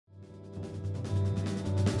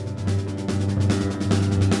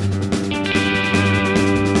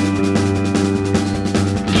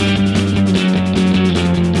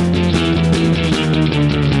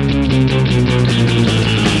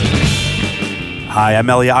Hi, I'm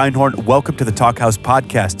Elliot Einhorn. Welcome to the Talkhouse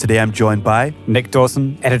podcast. Today I'm joined by Nick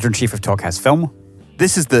Dawson, editor-in-chief of Talkhouse Film.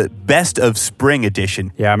 This is the best of spring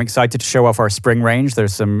edition. Yeah, I'm excited to show off our spring range.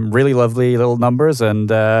 There's some really lovely little numbers and...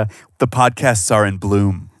 The podcasts are in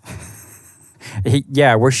bloom.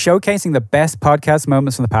 We're showcasing the best podcast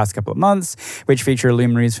moments from the past couple of months, which feature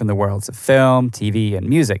luminaries from the worlds of film, TV, and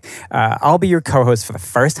music. I'll be your co-host for the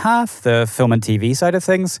first half, the film and TV side of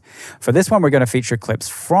things. For this one, we're going to feature clips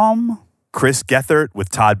from... Chris Gethard with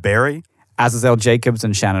Todd Barry, Azazel Jacobs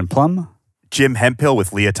and Shannon Plum, Jim Hemphill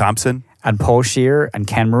with Leah Thompson, and Paul Scheer and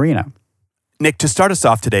Ken Marino. Nick, to start us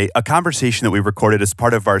off today, a conversation that we recorded as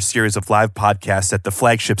part of our series of live podcasts at the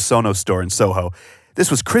flagship Sonos store in Soho. This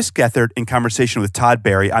was Chris Gethard in conversation with Todd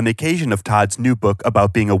Barry on the occasion of Todd's new book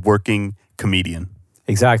about being a working comedian.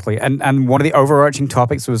 Exactly. And one of the overarching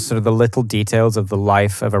topics was sort of the little details of the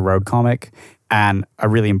life of a road comic. And a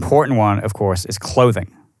really important one, of course, is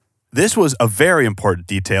clothing. This was a very important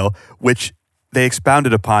detail, which they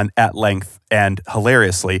expounded upon at length, and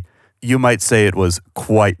hilariously, you might say it was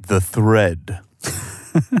quite the thread.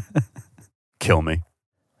 Kill me.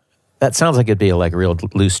 That sounds like it'd be like a real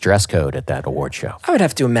loose dress code at that award show. I would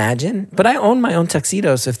have to imagine, but I own my own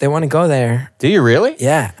tuxedo, so if they want to go there. Do you really?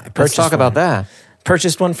 Yeah. Let's talk about that.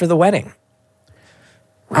 Purchased one for the wedding.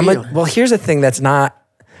 Really? Well, here's the thing that's not,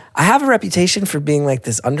 I have a reputation for being like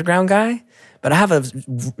this underground guy, but I have a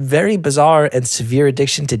very bizarre and severe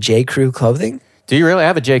addiction to J. Crew clothing. Do you really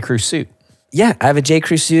have a J. Crew suit? Yeah, I have a J.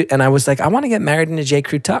 Crew suit, and I was like, I want to get married in a J.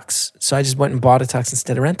 Crew tux. So I just went and bought a tux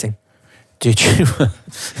instead of renting. Did you?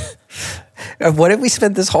 What have we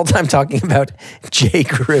spent this whole time talking about J.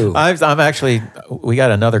 Crew? I'm actually, we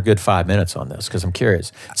got another good 5 minutes on this because I'm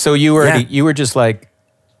curious. So you were just like,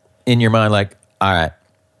 in your mind, like, all right,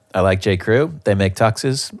 I like J. Crew. They make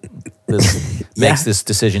tuxes. This makes this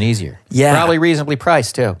decision easier. Yeah. Probably reasonably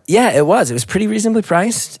priced, too. Yeah, it was. It was pretty reasonably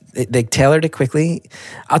priced. They tailored it quickly.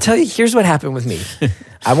 I'll tell you, here's what happened with me.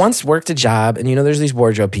 I once worked a job, and there's these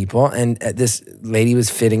wardrobe people, and this lady was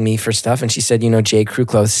fitting me for stuff, and she said, J. Crew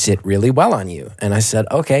clothes sit really well on you. And I said,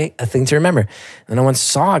 okay, a thing to remember. And I once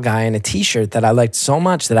saw a guy in a t-shirt that I liked so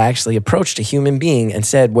much that I actually approached a human being and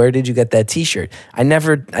said, where did you get that t-shirt? I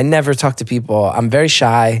never talk to people. I'm very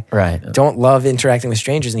shy. Right. Don't love interacting with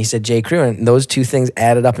strangers. And he said, J. Crew. And those two things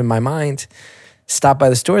added up in my mind. Stop by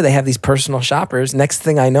the store. They have these personal shoppers. Next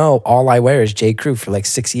thing I know, all I wear is J. Crew for like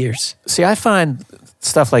 6 years. See, I find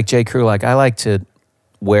stuff like J. Crew, like I like to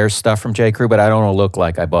wear stuff from J. Crew, but I don't want to look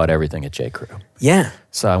like I bought everything at J. Crew. Yeah.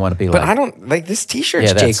 So I want to be But like... I don't, like this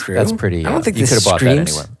t-shirt's J. Crew. That's pretty... I don't think you this could have bought that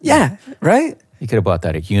screams. anywhere. Yeah, right? You could have bought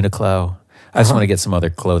that at Uniqlo. I just want to get some other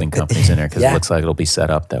clothing companies in there because it looks like it'll be set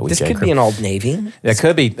up that way. This could be an Old Navy. It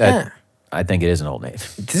could be. Yeah. I think it is an Old Navy.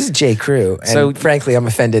 This is J. Crew. And So- frankly, I'm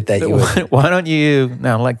offended that you would. Why don't you...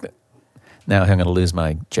 Now I'm going to lose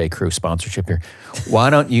my J. Crew sponsorship here. Why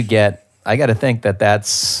don't you get... I got to think that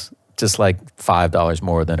that's just like $5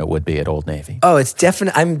 more than it would be at Old Navy. Oh, it's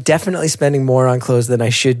definitely. I'm definitely spending more on clothes than I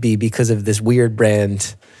should be because of this weird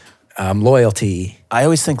brand loyalty. I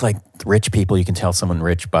always think like rich people, you can tell someone's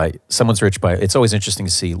rich by. It's always interesting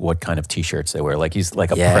to see what kind of t-shirts they wear. Like he's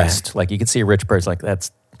like a pressed. Like you can see a rich person like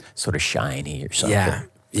that's sort of shiny or something.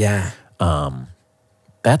 Yeah.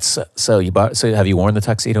 That's so you bought. So have you worn the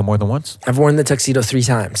tuxedo more than once? I've worn the tuxedo 3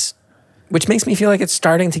 times, which makes me feel like it's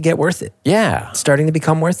starting to get worth it. Yeah. It's starting to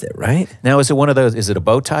become worth it, right? Now, is it one of those, is it a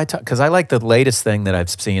bow tie? Because I like the latest thing that I've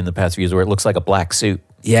seen in the past few years where it looks like a black suit.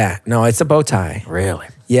 Yeah. No, it's a bow tie. Really?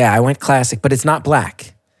 Yeah, I went classic, but it's not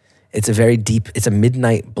black. It's a very deep, it's a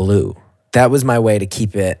midnight blue. That was my way to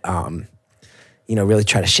keep it, really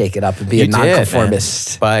try to shake it up and be a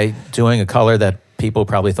nonconformist. By doing a color that people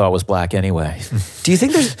probably thought was black anyway. Do you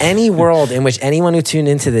think there's any world in which anyone who tuned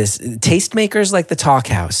into this, tastemakers like the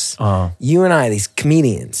Talkhouse, you and I, these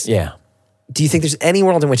comedians, Yeah. do you think there's any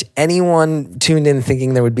world in which anyone tuned in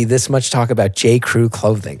thinking there would be this much talk about J. Crew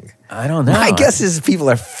clothing? I don't know. My guess is people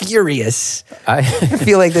are furious. I I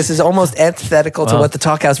feel like this is almost antithetical to what the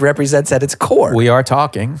Talkhouse represents at its core. We are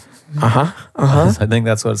talking. I think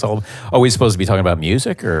that's what it's all. Are we supposed to be talking about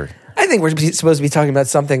music or? I think we're supposed to be talking about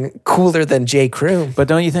something cooler than J. Crew. But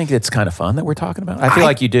don't you think it's kind of fun that we're talking about? I feel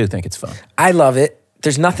like you do think it's fun. I love it.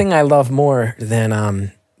 There's nothing I love more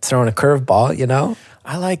than throwing a curveball,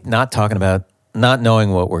 I like not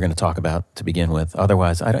knowing what we're going to talk about to begin with.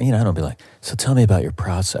 Otherwise, I don't be like, so tell me about your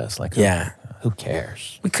process. Like, who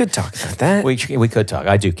cares? We could talk about that. We could talk.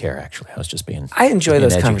 I do care, actually. I was just being. I enjoy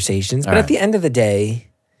those edgy. conversations, but at the end of the day,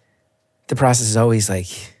 the process is always like,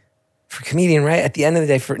 for a comedian, right? At the end of the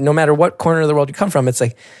day, for no matter what corner of the world you come from, it's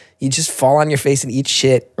like you just fall on your face and eat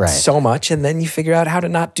shit so much, and then you figure out how to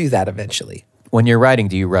not do that eventually. When you're writing,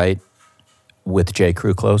 do you write with J.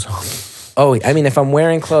 Crew clothes on? Oh, I mean, if I'm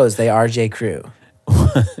wearing clothes, they are J. Crew.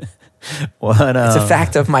 It's a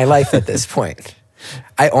fact of my life at this point.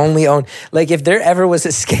 I only own, like, if there ever was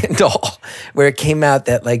a scandal where it came out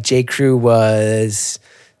that like J. Crew was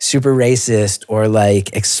super racist or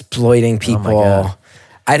like exploiting people,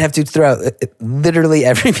 I'd have to throw out literally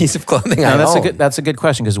every piece of clothing I own. That's a good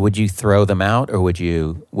question, because would you throw them out, or would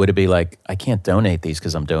it be like, I can't donate these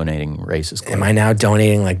because I'm donating racist clothes? Am I now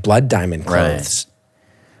donating like blood diamond clothes?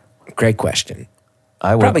 Right. Great question.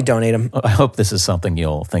 I would probably donate them. I hope this is something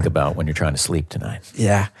you'll think about when you're trying to sleep tonight.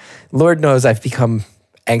 Yeah. Lord knows I've become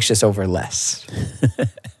anxious over less.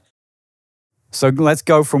 So let's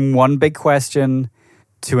go from one big question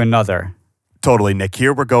to another. Totally, Nick.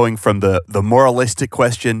 Here we're going from the moralistic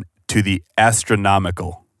question to the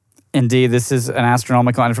astronomical. Indeed, this is an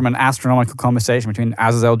astronomical, and from an astronomical conversation between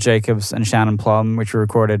Azazel Jacobs and Shannon Plum, which we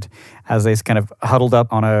recorded as they kind of huddled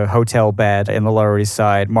up on a hotel bed in the Lower East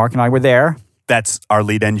Side. Mark and I were there. That's our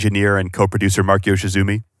lead engineer and co-producer, Mark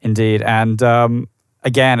Yoshizumi. Indeed. And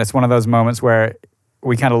again, it's one of those moments where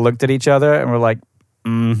we kind of looked at each other and we're like,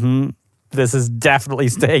 this is definitely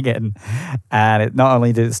staying in. And it not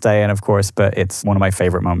only did it stay in, of course, but it's one of my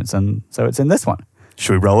favorite moments. And so it's in this one.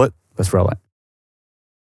 Should we roll it? Let's roll it.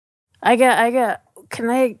 Can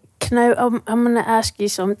I, I'm going to ask you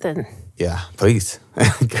something. Yeah, please.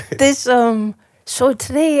 So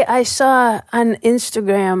today I saw on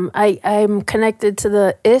Instagram, I'm connected to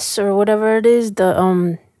the IS or whatever it is,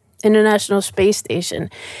 the International Space Station.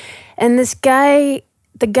 And this guy,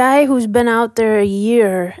 the guy who's been out there a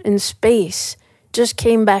year in space, just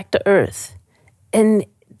came back to Earth. And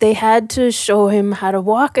they had to show him how to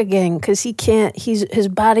walk again because his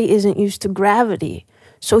body isn't used to gravity.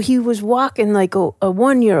 So he was walking like a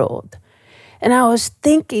 1-year-old. And I was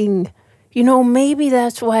thinking, maybe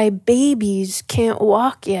that's why babies can't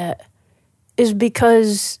walk yet, is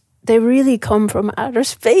because they really come from outer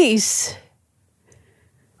space.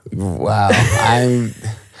 Wow.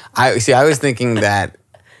 I was thinking that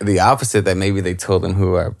the opposite, that maybe they told him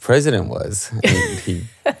who our president was and he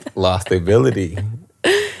lost the ability.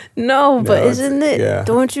 No, but isn't it? Yeah.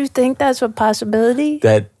 Don't you think that's a possibility?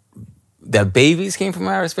 That babies came from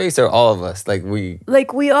outer space, or all of us? Like we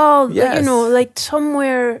all, yes.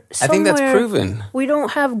 somewhere. I think that's proven. We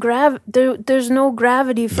don't have there's no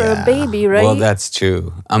gravity for a baby, right? Well, that's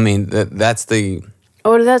true. I mean, that's the...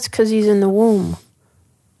 Or that's because he's in the womb.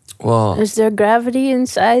 Well... Is there gravity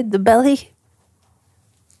inside the belly?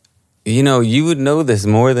 You would know this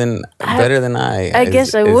better than I. I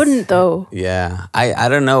guess I wouldn't, though. Yeah. I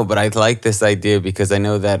don't know, but I like this idea because I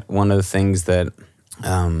know that one of the things that...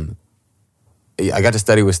 I got to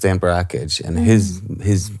study with Stan Brakhage, and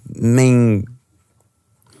his main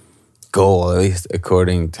goal, at least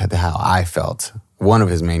according to how I felt, one of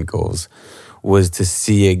his main goals was to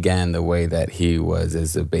see again the way that he was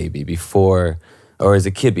as a baby before, or as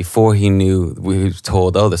a kid before he knew. We were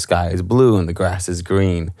told, "Oh, the sky is blue and the grass is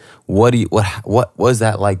green." What was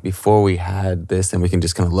that like before we had this? And we can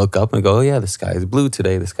just kind of look up and go, "Oh yeah, the sky is blue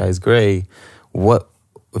today. The sky is gray."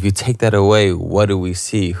 If you take that away, what do we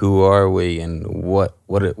see? Who are we, and what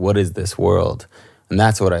is this world? And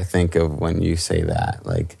that's what I think of when you say that,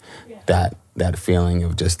 like that feeling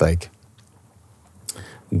of just like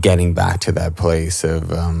getting back to that place of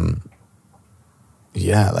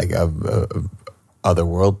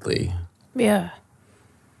otherworldly. Yeah.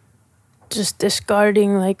 Just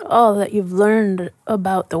discarding like all that you've learned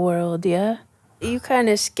about the world. Yeah. You kind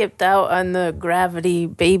of skipped out on the gravity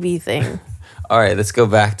baby thing. All right, let's go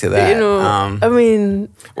back to that.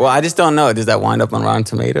 Well, I just don't know. Does that wind up on Rotten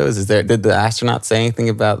Tomatoes? Did the astronaut say anything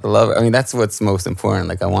about the lover? I mean, that's what's most important.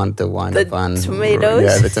 Like, I wanted to wind up on tomatoes.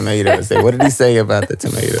 Yeah, the tomatoes. What did he say about the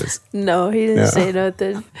tomatoes? No, he didn't say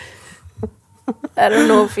nothing. I don't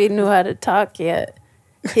know if he knew how to talk yet.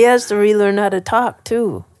 He has to relearn how to talk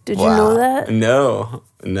too. Did you know that? No.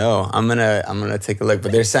 I'm gonna take a look.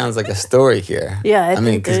 But there sounds like a story here. Yeah, I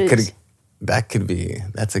think because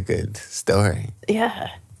that's a good story. Yeah.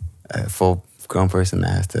 A full-grown person that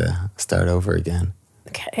has to start over again.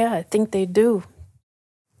 Yeah, I think they do.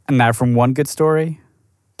 And now from one good story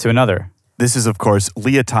to another. This is, of course,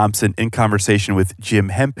 Leah Thompson in conversation with Jim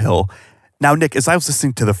Hemphill. Now, Nick, as I was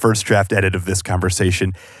listening to the first draft edit of this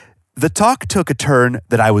conversation, the talk took a turn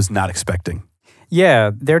that I was not expecting. Yeah,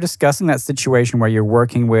 they're discussing that situation where you're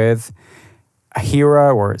working with a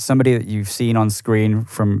hero or somebody that you've seen on screen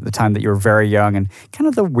from the time that you were very young, and kind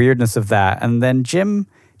of the weirdness of that. And then Jim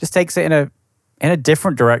just takes it in a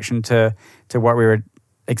different direction to what we were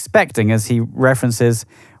expecting, as he references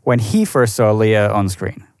when he first saw Leah on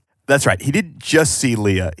screen. That's right. He didn't just see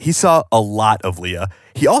Leah. He saw a lot of Leah.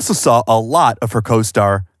 He also saw a lot of her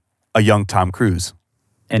co-star, a young Tom Cruise.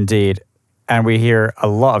 Indeed. And we hear a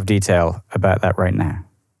lot of detail about that right now.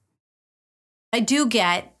 I do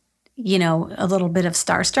get, a little bit of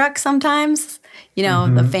starstruck sometimes.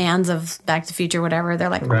 The fans of Back to the Future, whatever, they're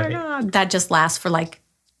like, oh my God, that just lasts for like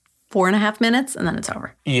 4.5 minutes and then it's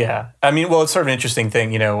over. Yeah. I mean, well, it's sort of an interesting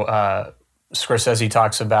thing. Scorsese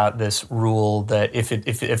talks about this rule that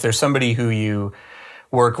if there's somebody who you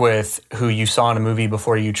work with who you saw in a movie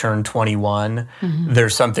before you turned 21,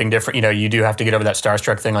 there's something different. You do have to get over that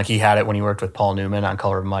starstruck thing. Like he had it when he worked with Paul Newman on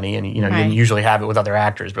Color of Money, and you didn't usually have it with other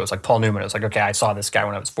actors, but it was like Paul Newman. It was like, okay, I saw this guy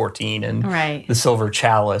when I was 14, and The Silver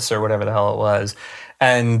Chalice or whatever the hell it was,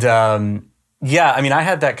 and I mean, I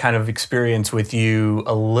had that kind of experience with you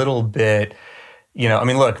a little bit. I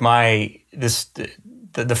mean, look,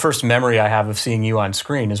 the first memory I have of seeing you on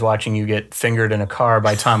screen is watching you get fingered in a car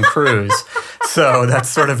by Tom Cruise. So that's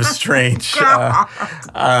sort of a strange, Terrifying.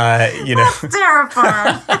 I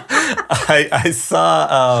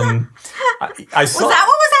saw. Was that what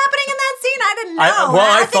was happening in that scene? I didn't know.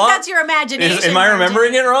 I think that's your imagination. Am I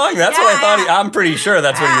remembering it wrong? That's what I thought. I'm pretty sure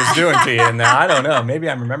that's what he was doing to you. And I don't know. Maybe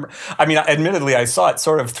I remember. I mean, admittedly, I saw it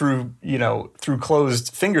sort of through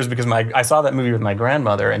closed fingers because I saw that movie with my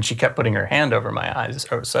grandmother, and she kept putting her hand over my eyes.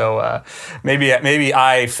 So maybe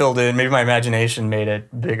I filled in. Maybe my imagination made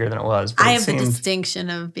it bigger than it was. But I have the distinction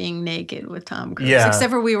of being naked with Tom Cruise,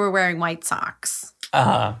 except for we were wearing white socks.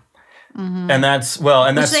 And that's which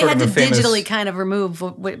they sort had of to a famous, digitally kind of remove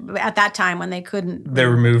at that time when they couldn't. They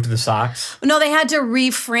removed the socks. No, they had to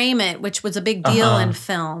reframe it, which was a big deal in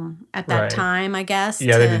film at that time, I guess.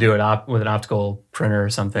 Yeah, they had to do it with an optical printer or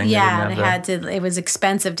something. Yeah, they had to. It was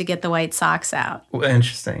expensive to get the white socks out.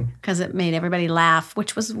 Interesting, because it made everybody laugh,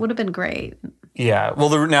 which would have been great. Yeah.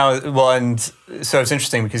 And so it's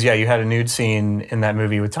interesting because you had a nude scene in that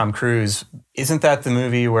movie with Tom Cruise. Isn't that the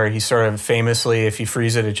movie where he sort of famously, if you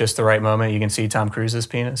freeze it at just the right moment, you can see Tom Cruise's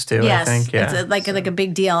penis too? Yes, I think. Yeah, it's like a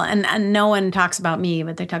big deal, and no one talks about me,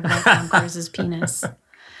 but they talk about Tom Cruise's penis.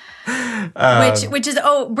 Which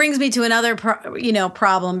brings me to another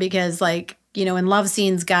problem because in love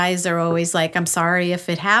scenes, guys are always like, I'm sorry if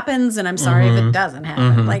it happens and I'm sorry if it doesn't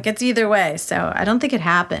happen. Like, it's either way. So I don't think it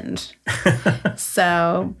happened.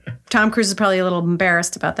 So Tom Cruise is probably a little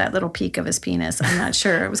embarrassed about that little peek of his penis. I'm not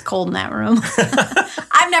sure. It was cold in that room.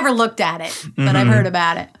 I've never looked at it, but I've heard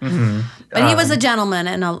about it. But he was a gentleman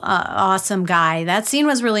and an awesome guy. That scene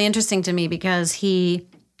was really interesting to me because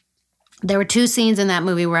there were 2 scenes in that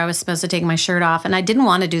movie where I was supposed to take my shirt off, and I didn't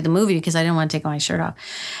want to do the movie because I didn't want to take my shirt off.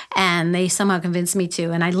 And they somehow convinced me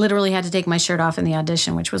to, and I literally had to take my shirt off in the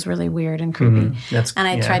audition, which was really weird and creepy. And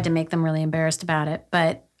I tried to make them really embarrassed about it.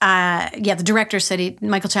 But the director said,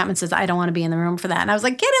 Michael Chapman says, I don't want to be in the room for that. And I was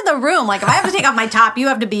like, get in the room. Like, if I have to take off my top, you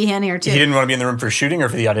have to be in here too. He didn't want to be in the room for shooting or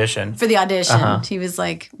for the audition? For the audition. He was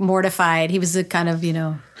like mortified. He was a kind of,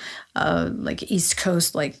 like East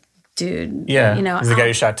Coast, like, dude. Yeah, he's the guy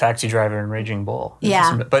who shot Taxi Driver and Raging Bull.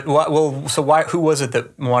 Yeah. But who was it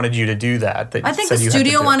that wanted you to do that? I think the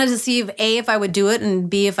studio wanted to see if I would do it, and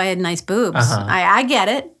B, if I had nice boobs. I get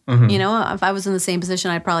it. If I was in the same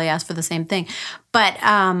position, I'd probably ask for the same thing. But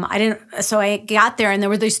I didn't. So I got there, and there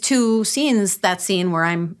were these 2 scenes. That scene where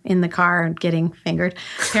I'm in the car getting fingered,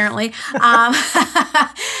 apparently.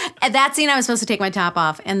 At that scene, I was supposed to take my top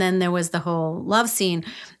off, and then there was the whole love scene.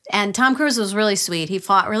 And Tom Cruise was really sweet. He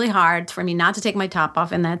fought really hard for me not to take my top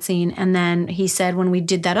off in that scene. And then he said when we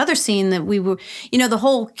did that other scene that we were, the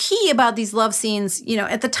whole key about these love scenes,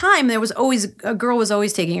 at the time there was always, a girl was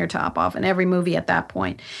always taking her top off in every movie at that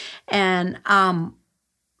point. And,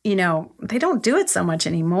 they don't do it so much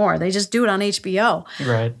anymore. They just do it on HBO.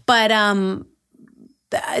 Right. But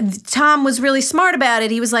Tom was really smart about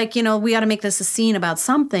it. He was like, we ought to make this a scene about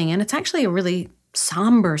something. And it's actually a really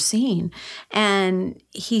somber scene. And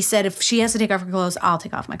he said, if she has to take off her clothes, I'll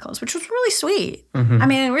take off my clothes, which was really sweet. I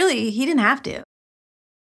mean, really, he didn't have to.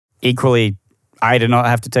 Equally, I did not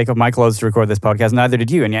have to take off my clothes to record this podcast. Neither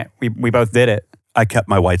did you. And yet we both did it. I kept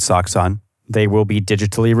my white socks on. They will be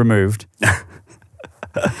digitally removed.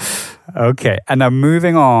 Okay. And now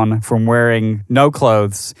moving on from wearing no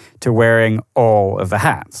clothes to wearing all of the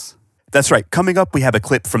hats. That's right. Coming up, we have a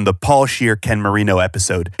clip from the Paul Scheer, Ken Marino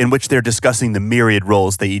episode in which they're discussing the myriad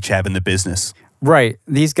roles they each have in the business. Right.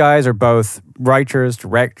 These guys are both writers,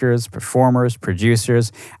 directors, performers,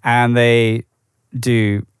 producers, and they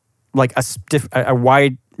do like a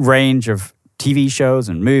wide range of TV shows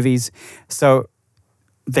and movies. So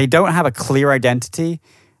they don't have a clear identity,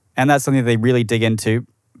 and that's something they really dig into.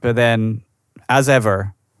 But then, as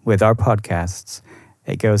ever with our podcasts,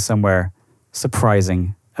 it goes somewhere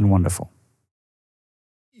surprising and wonderful.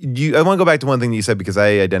 I want to go back to one thing that you said because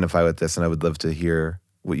I identify with this, and I would love to hear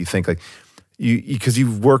what you think. Like, because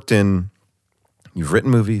you've written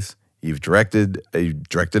movies, you've directed a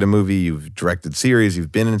movie, you've directed series,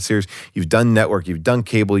 you've been in a series, you've done network, you've done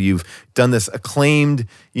cable, you've done this acclaimed,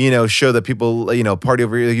 show that people, party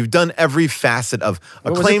over. You've done every facet of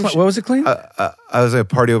acclaimed. What was it claimed? I was a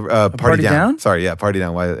party over. Party down. Sorry, yeah, party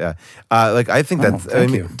down. Why? Yeah. I think that's.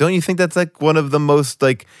 Don't you think that's like one of the most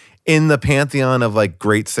like in the pantheon of like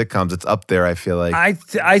great sitcoms? It's up there. I feel like. I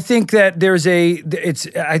think that there is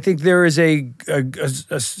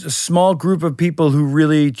a small group of people who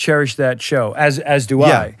really cherish that show, as do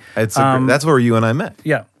I. That's where you and I met.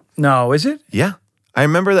 Yeah. No, is it? Yeah. I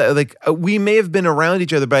remember that, like, we may have been around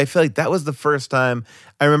each other, but I feel like that was the first time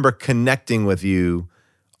I remember connecting with you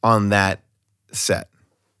on that set.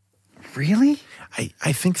 Really?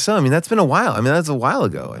 I think so. I mean, that's been a while. I mean, that's a while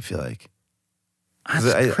ago, I feel like.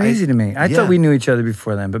 That's crazy to me. I thought we knew each other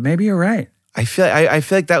before then, but maybe you're right. I feel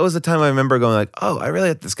like that was the time I remember going like, oh, I really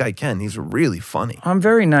like this guy Ken. He's really funny. I'm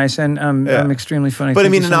very nice and I'm extremely funny. But Thank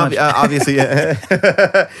I mean, you so much. obviously,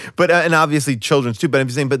 and obviously children's too. But I'm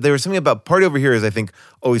just saying, but there was something about Party Over Here is I think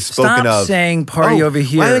always spoken of. Stop saying Party Over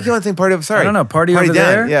Here. Why do I keep on saying Party Over? Sorry, I don't know. Party Over down.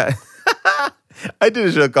 There. Yeah. I did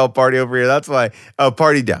a show called Party Over Here. That's why.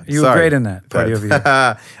 Party Down. You were great in that. Party Over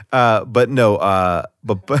Here. But no,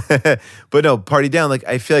 Party Down. Like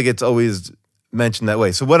I feel like it's always mentioned that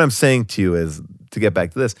way. So what I'm saying to you is, to get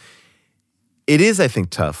back to this, it is, I think,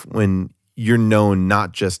 tough when you're known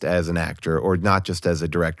not just as an actor or not just as a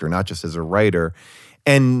director, not just as a writer,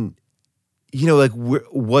 and like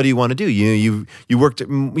what do you want to do? You worked,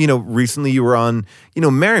 recently you were on,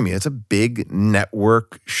 Marry Me. It's a big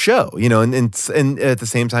network show, and at the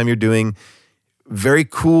same time you're doing very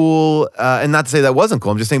cool, and not to say that wasn't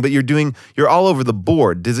cool. I'm just saying, but you're all over the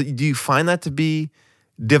board. Do you find that to be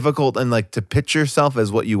difficult and like to pitch yourself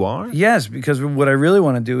as what you are? Yes, because what I really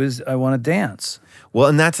want to do is I want to dance. Well,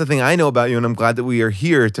 and that's the thing I know about you, and I'm glad that we are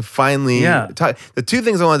here to finally talk. The two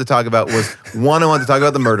things I wanted to talk about was, one, I wanted to talk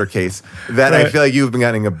about the murder case that I feel like you've been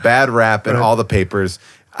getting a bad rap in all the papers.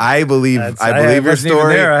 I believe your story. Even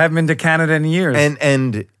there. I haven't been to Canada in years.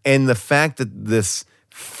 And the fact that this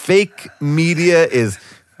fake media is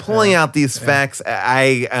pulling out these facts,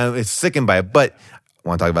 it's sickened by it. But I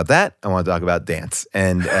want to talk about that. I want to talk about dance.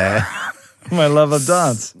 And my love of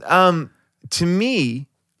dance. To me,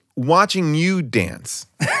 watching you dance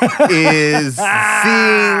is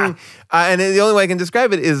seeing, and the only way I can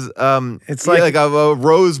describe it is it's like a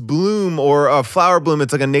rose bloom or a flower bloom.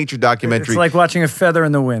 It's like a nature documentary. It's like watching a feather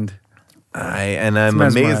in the wind. I'm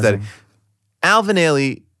amazed that Alvin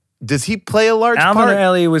Ailey, does he play a large part? Alvin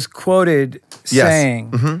Ailey was quoted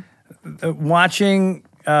saying, watching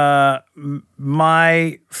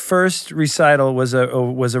my first recital was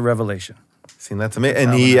a revelation. See, that's amazing.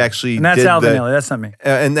 And he actually and that's did Alvin Ailey. That's not me.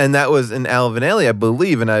 And that was in Alvin Ailey, I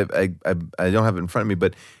believe, and I don't have it in front of me,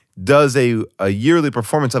 but does a yearly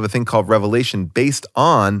performance of a thing called Revelation based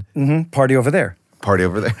on Party Over There. Party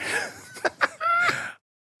Over There.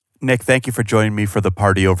 Nick, thank you for joining me for the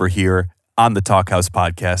Party Over Here on the Talkhouse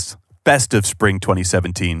podcast. Best of spring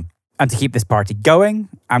 2017. And to keep this party going,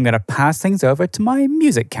 I'm going to pass things over to my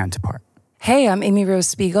music counterpart. Hey, I'm Amy Rose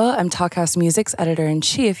Spiegel. I'm Talkhouse Music's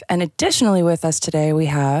editor-in-chief. And additionally with us today, we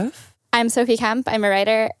have... I'm Sophie Kemp. I'm a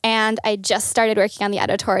writer, and I just started working on the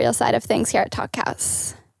editorial side of things here at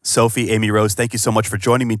Talkhouse. Sophie, Amy Rose, thank you so much for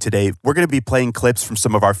joining me today. We're going to be playing clips from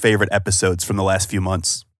some of our favorite episodes from the last few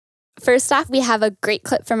months. First off, we have a great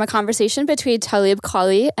clip from a conversation between Talib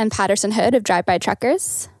Kweli and Patterson Hood of Drive-By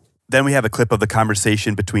Truckers. Then we have a clip of the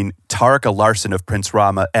conversation between Tarika Larson of Prince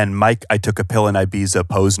Rama and Mike I Took a Pill in Ibiza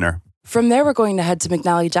Posner. From there, we're going to head to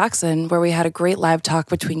McNally Jackson, where we had a great live talk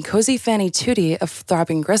between Cozy Fanny Tootie of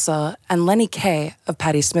Throbbing Gristle and Lenny Kay of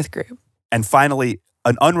Patti Smith Group. And finally,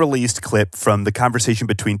 an unreleased clip from the conversation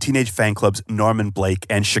between Teenage Fan Club's Norman Blake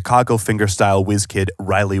and Chicago fingerstyle whiz kid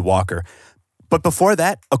Riley Walker. But before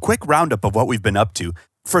that, a quick roundup of what we've been up to.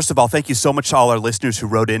 First of all, thank you so much to all our listeners who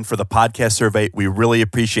wrote in for the podcast survey. We really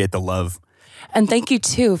appreciate the love. And thank you,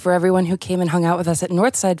 too, for everyone who came and hung out with us at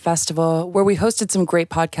Northside Festival, where we hosted some great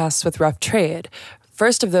podcasts with Rough Trade.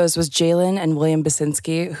 First of those was Jalen and William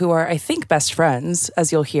Basinski, who are, I think, best friends,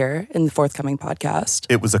 as you'll hear in the forthcoming podcast.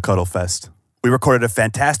 It was a cuddle fest. We recorded a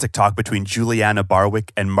fantastic talk between Juliana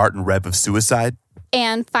Barwick and Martin Reb of Suicide.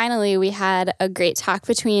 And finally, we had a great talk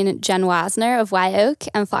between Jen Wasner of Y Oak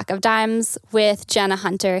and Flock of Dimes with Jenna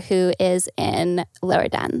Hunter, who is in Lower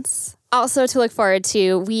Dens. Also to look forward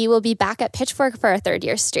to, we will be back at Pitchfork for our third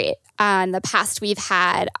year straight. In the past, we've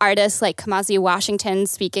had artists like Kamasi Washington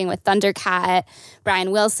speaking with Thundercat,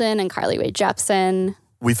 Brian Wilson and Carly Rae Jepsen.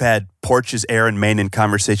 We've had Porch's Aaron Main in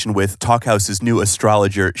conversation with Talkhouse's new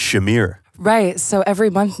astrologer, Shamir. Right. So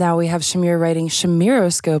every month now we have Shamir writing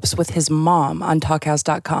Shamiroscopes with his mom on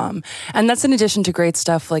Talkhouse.com. And that's in addition to great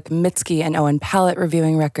stuff like Mitski and Owen Pallett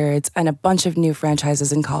reviewing records and a bunch of new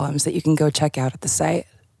franchises and columns that you can go check out at the site.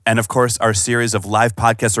 And of course, our series of live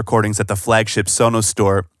podcast recordings at the flagship Sonos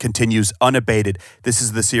store continues unabated. This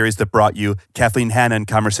is the series that brought you Kathleen Hanna in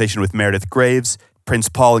conversation with Meredith Graves, Prince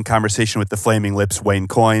Paul in conversation with the Flaming Lips Wayne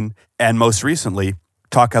Coyne, and most recently,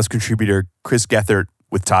 Talkhouse contributor Chris Gethert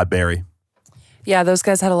with Todd Barry. Yeah, those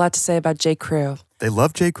guys had a lot to say about J. Crew. They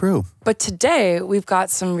love J. Crew. But today, we've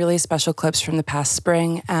got some really special clips from the past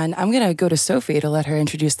spring, and I'm going to go to Sophie to let her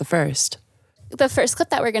introduce the first. The first clip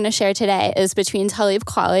that we're going to share today is between Talib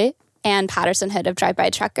Kweli and Patterson Hood of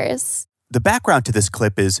Drive-By Truckers. The background to this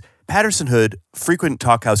clip is Patterson Hood, frequent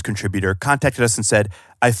Talkhouse contributor, contacted us and said,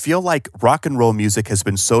 I feel like rock and roll music has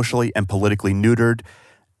been socially and politically neutered.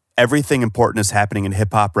 Everything important is happening in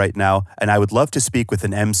hip-hop right now, and I would love to speak with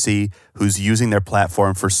an MC who's using their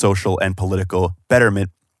platform for social and political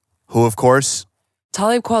betterment, who, of course...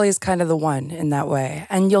 Talib Kweli is kind of the one in that way,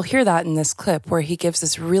 and you'll hear that in this clip where he gives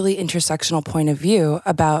this really intersectional point of view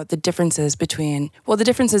about the differences between, well, the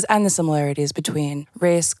differences and the similarities between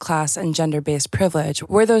race, class, and gender-based privilege,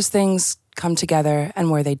 where those things come together and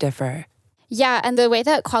where they differ. Yeah, and the way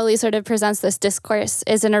that Kweli sort of presents this discourse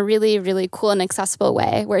is in a really, really cool and accessible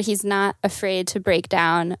way, where he's not afraid to break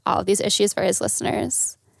down all of these issues for his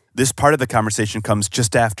listeners. This part of the conversation comes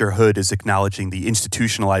just after Hood is acknowledging the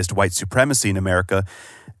institutionalized white supremacy in America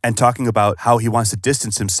and talking about how he wants to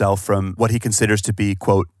distance himself from what he considers to be,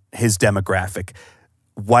 quote, his demographic.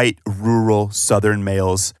 White, rural, Southern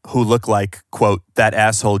males who look like, quote, that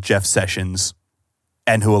asshole Jeff Sessions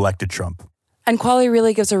and who elected Trump. And Kweli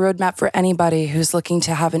really gives a roadmap for anybody who's looking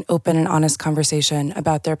to have an open and honest conversation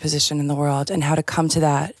about their position in the world and how to come to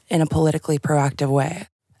that in a politically proactive way.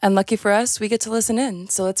 And lucky for us, we get to listen in,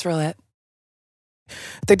 so let's roll it.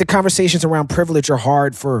 I think the conversations around privilege are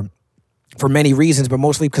hard for many reasons, but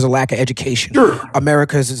mostly because of lack of education. Sure.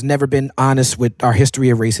 America has never been honest with our history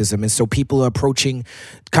of racism. And so people are approaching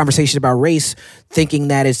conversations about race thinking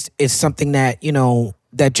that it's something that,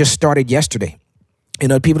 that just started yesterday.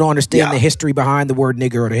 People don't understand the history behind the word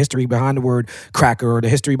nigger or the history behind the word cracker or the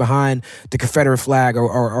history behind the Confederate flag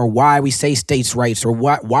or why we say states' rights or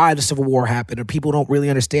why the Civil War happened. Or people don't really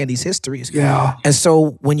understand these histories. Yeah. And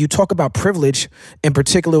so when you talk about privilege, in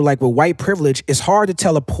particular, like with white privilege, it's hard to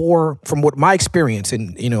tell a poor, from what my experience,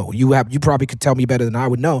 and you probably could tell me better than I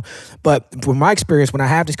would know, but from my experience when I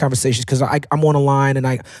have these conversations, because I'm on a line and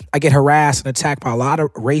I get harassed and attacked by a lot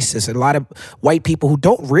of racists and a lot of white people who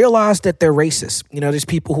don't realize that they're racist. There's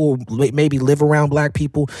people who maybe live around black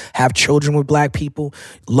people, have children with black people,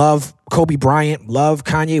 love Kobe Bryant, love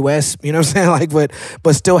Kanye West, you know what I'm saying?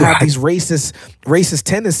 But still have these racist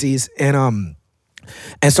tendencies. And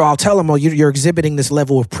so I'll tell them, you're exhibiting this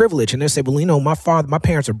level of privilege. And they'll say, well, my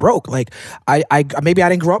parents are broke. Like maybe I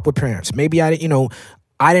didn't grow up with parents. Maybe I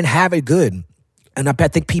didn't have it good. And I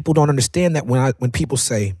think people don't understand that when people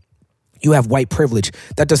say you have white privilege,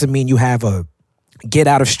 that doesn't mean you have a get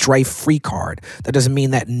out of strife free card. That doesn't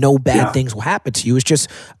mean that no bad things will happen to you. It's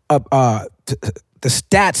just the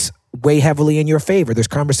stats weigh heavily in your favor. There's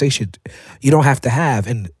conversations you don't have to have.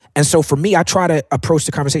 And so for me, I try to approach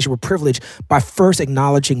the conversation with privilege by first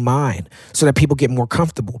acknowledging mine so that people get more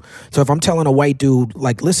comfortable. So if I'm telling a white dude,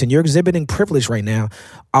 like, listen, you're exhibiting privilege right now,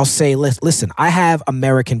 I'll say, listen, I have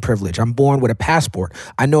American privilege. I'm born with a passport.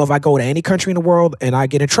 I know if I go to any country in the world and I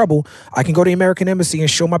get in trouble, I can go to the American embassy and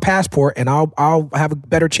show my passport and I'll have a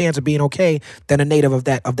better chance of being okay than a native of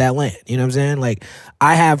that land. You know what I'm saying? Like,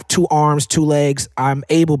 I have 2 arms, 2 legs. I'm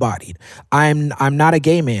able-bodied. I'm not a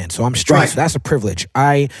gay man, so I'm straight. Right. So that's a privilege.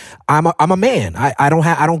 I'm a man. I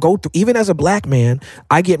don't go through, even as a black man,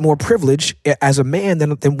 I get more privilege as a man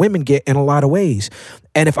than women get in a lot of ways.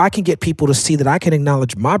 And if I can get people to see that I can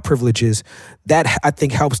acknowledge my privileges, that I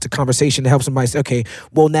think helps the conversation, to help somebody say, okay,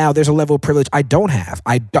 well, now there's a level of privilege I don't have.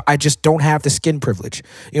 I just don't have the skin privilege.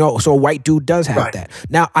 So a white dude does have that.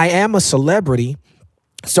 Now, I am a celebrity,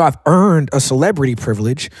 so I've earned a celebrity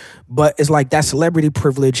privilege, but it's like that celebrity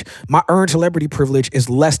privilege, my earned celebrity privilege is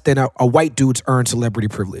less than a white dude's earned celebrity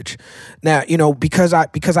privilege. Now, because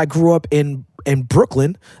I grew up in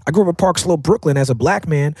Brooklyn, I grew up in Park Slope, Brooklyn as a black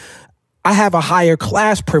man, I have a higher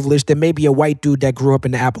class privilege than maybe a white dude that grew up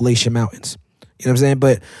in the Appalachian Mountains. You know what I'm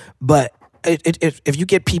saying? But if you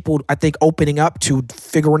get people, I think, opening up to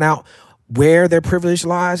figuring out where their privilege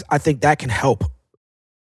lies, I think that can help.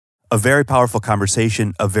 A very powerful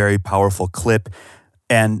conversation, a very powerful clip.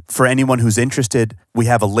 And for anyone who's interested, we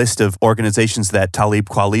have a list of organizations that Talib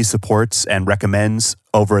Kweli supports and recommends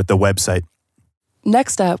over at the website.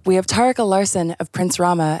 Next up, we have Tarika Larson of Prince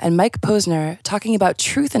Rama and Mike Posner talking about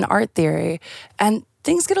truth and art theory, and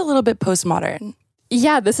things get a little bit postmodern.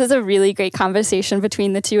 Yeah, this is a really great conversation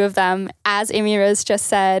between the two of them. As Amy Rose just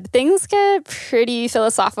said, things get pretty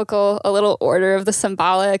philosophical, a little order of the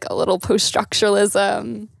symbolic, a little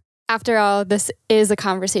post-structuralism. After all, this is a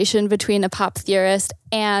conversation between a pop theorist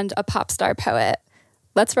and a pop star poet.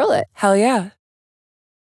 Let's roll it. Hell yeah.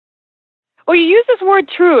 Well, you use this word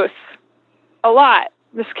truth a lot,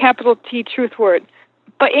 this capital T truth word.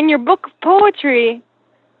 But in your book of poetry,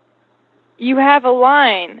 you have a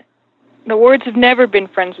line, the words have never been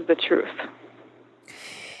friends with the truth.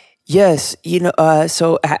 Yes,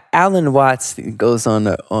 so Alan Watts goes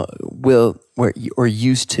on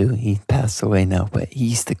used to, he passed away now, but he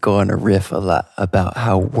used to go on a riff a lot about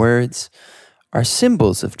how words are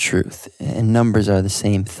symbols of truth and numbers are the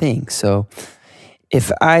same thing. So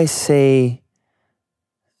if I say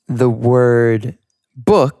the word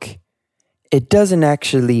book, it doesn't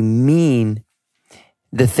actually mean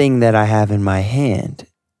the thing that I have in my hand.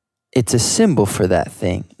 It's a symbol for that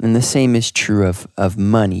thing. And the same is true of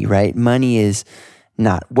money, right? Money is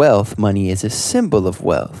not wealth. Money is a symbol of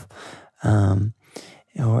wealth. Or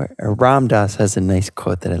Ram Dass has a nice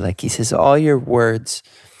quote that I like. He says, all your words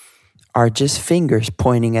are just fingers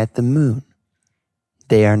pointing at the moon.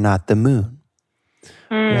 They are not the moon.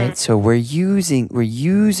 Right? So we're using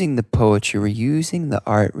the poetry, we're using the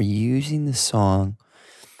art, we're using the song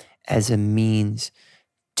as a means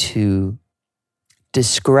to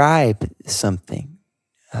describe something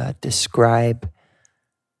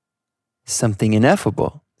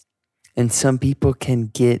ineffable. And some people can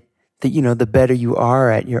get the better you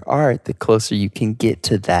are at your art, the closer you can get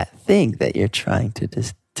to that thing that you're trying to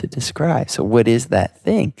describe. So what is that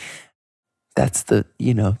thing? That's the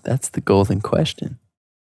golden question.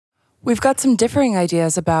 We've got some differing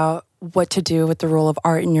ideas about what to do with the role of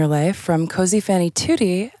art in your life from Cozy Fanny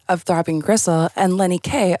Tootie of Throbbing Gristle and Lenny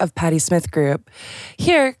Kaye of Patti Smith Group.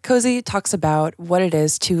 Here, Cozy talks about what it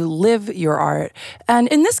is to live your art, and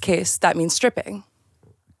in this case, that means stripping.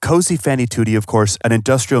 Cozy Fanny Tootie, of course, an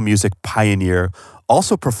industrial music pioneer,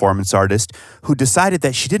 also performance artist, who decided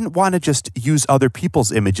that she didn't want to just use other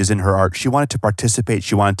people's images in her art. She wanted to participate,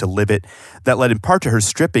 she wanted to live it. That led in part to her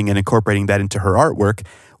stripping and incorporating that into her artwork.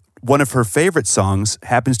 One of her favorite songs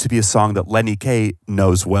happens to be a song that Lenny Kaye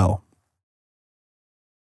knows well.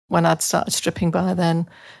 When I'd started stripping by then,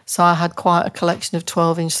 so I had quite a collection of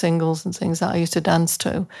 12-inch singles and things that I used to dance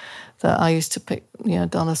to, that I used to pick,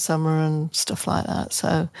 Donna Summer and stuff like that.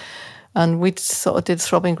 So, and we sort of did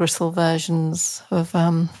Throbbing Gristle versions of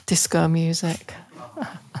disco music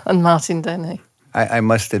and Martin Denny. I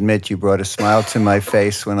must admit, you brought a smile to my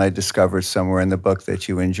face when I discovered somewhere in the book that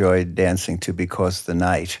you enjoyed dancing to Because the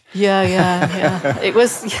Night. Yeah. It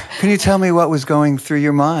was. Can you tell me what was going through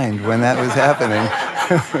your mind when that was happening?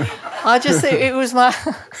 I just think it was my.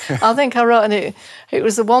 I think I wrote it. It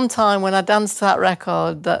was the one time when I danced to that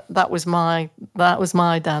record that was my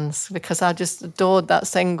dance, because I just adored that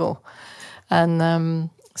single, and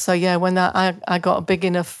so yeah, when I got a big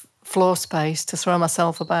enough floor space to throw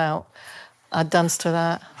myself about, I danced to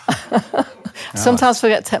that. Sometimes I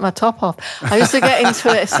forget to take my top off. I used to get into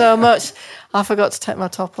it so much, I forgot to take my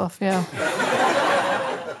top off, yeah.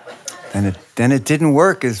 Then it didn't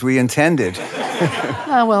work as we intended.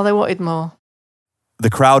 Oh, well, they wanted more. The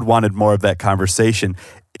crowd wanted more of that conversation.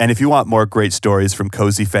 And if you want more great stories from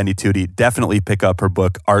Cozy Fanny Tootie, definitely pick up her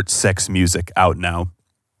book, Art, Sex, Music, out now.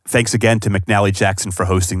 Thanks again to McNally Jackson for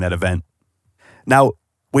hosting that event. Now,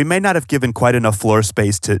 we may not have given quite enough floor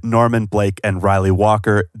space to Norman Blake and Riley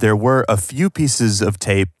Walker. There were a few pieces of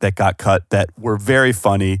tape that got cut that were very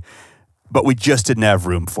funny, but we just didn't have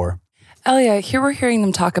room for. Elia, here we're hearing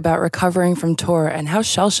them talk about recovering from tour and how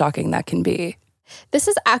shell-shocking that can be. This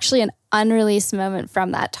is actually an unreleased moment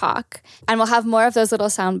from that talk, and we'll have more of those little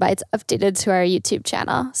sound bites updated to our YouTube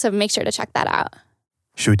channel, so make sure to check that out.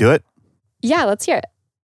 Should we do it? Yeah, let's hear it.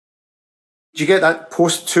 Did you get that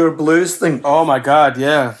post-tour blues thing? Oh my God,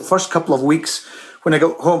 yeah. The first couple of weeks when I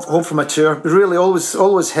got home from a tour, it really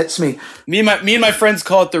always hits me. Me and my friends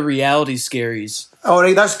call it the reality scaries. All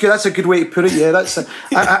right, that's good. That's a good way to put it. Yeah, that's.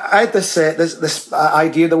 I had this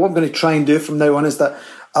idea that what I'm going to try and do from now on is that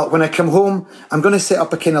When I come home, I'm going to set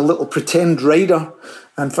up a kind of little pretend rider.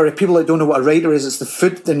 And for people that don't know what a rider is, it's the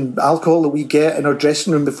food and alcohol that we get in our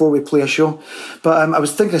dressing room before we play a show. But I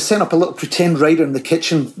was thinking of setting up a little pretend rider in the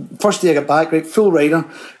kitchen. First day I get back, right, full rider.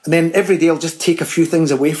 And then every day I'll just take a few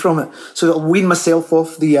things away from it. So that I'll wean myself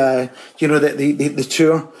off the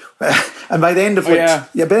tour. And by the end of by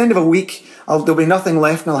the end of a week, there'll be nothing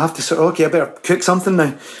left, and I'll have to sort of, okay, I better cook something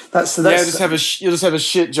now. You'll just have a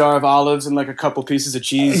shit jar of olives and like a couple pieces of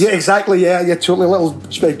cheese. Yeah, exactly. Yeah, totally. A little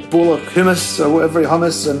bowl of hummus or whatever,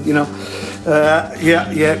 hummus, and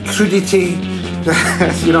crudity,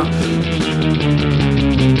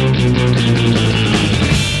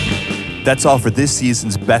 That's all for this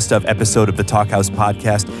season's best of episode of the Talkhouse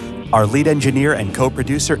podcast. Our lead engineer and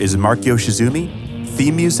co-producer is Mark Yoshizumi.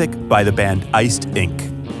 Theme music by the band Iced Inc.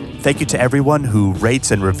 Thank you to everyone who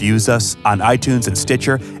rates and reviews us on iTunes and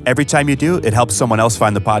Stitcher. Every time you do, it helps someone else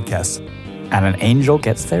find the podcast. And an angel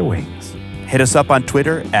gets their wings. Hit us up on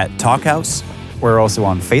Twitter at Talkhouse. We're also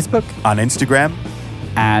on Facebook. On Instagram.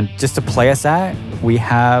 And just to play us out, we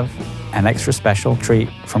have an extra special treat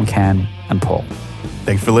from Ken and Paul.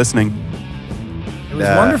 Thanks for listening. It was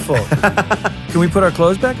wonderful. Can we put our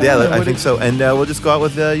clothes back on? Yeah, I think so. And we'll just go out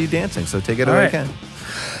with you dancing. So take it away, Ken.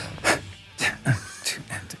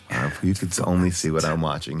 If you could only see what I'm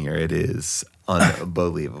watching here, it is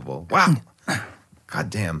unbelievable. Wow. God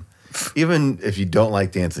damn. Even if you don't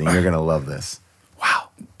like dancing, you're going to love this. Wow.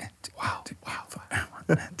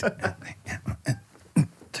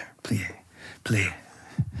 Plie.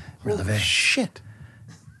 Releve. Shit.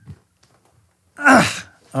 Oh,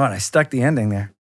 and I stuck the ending there.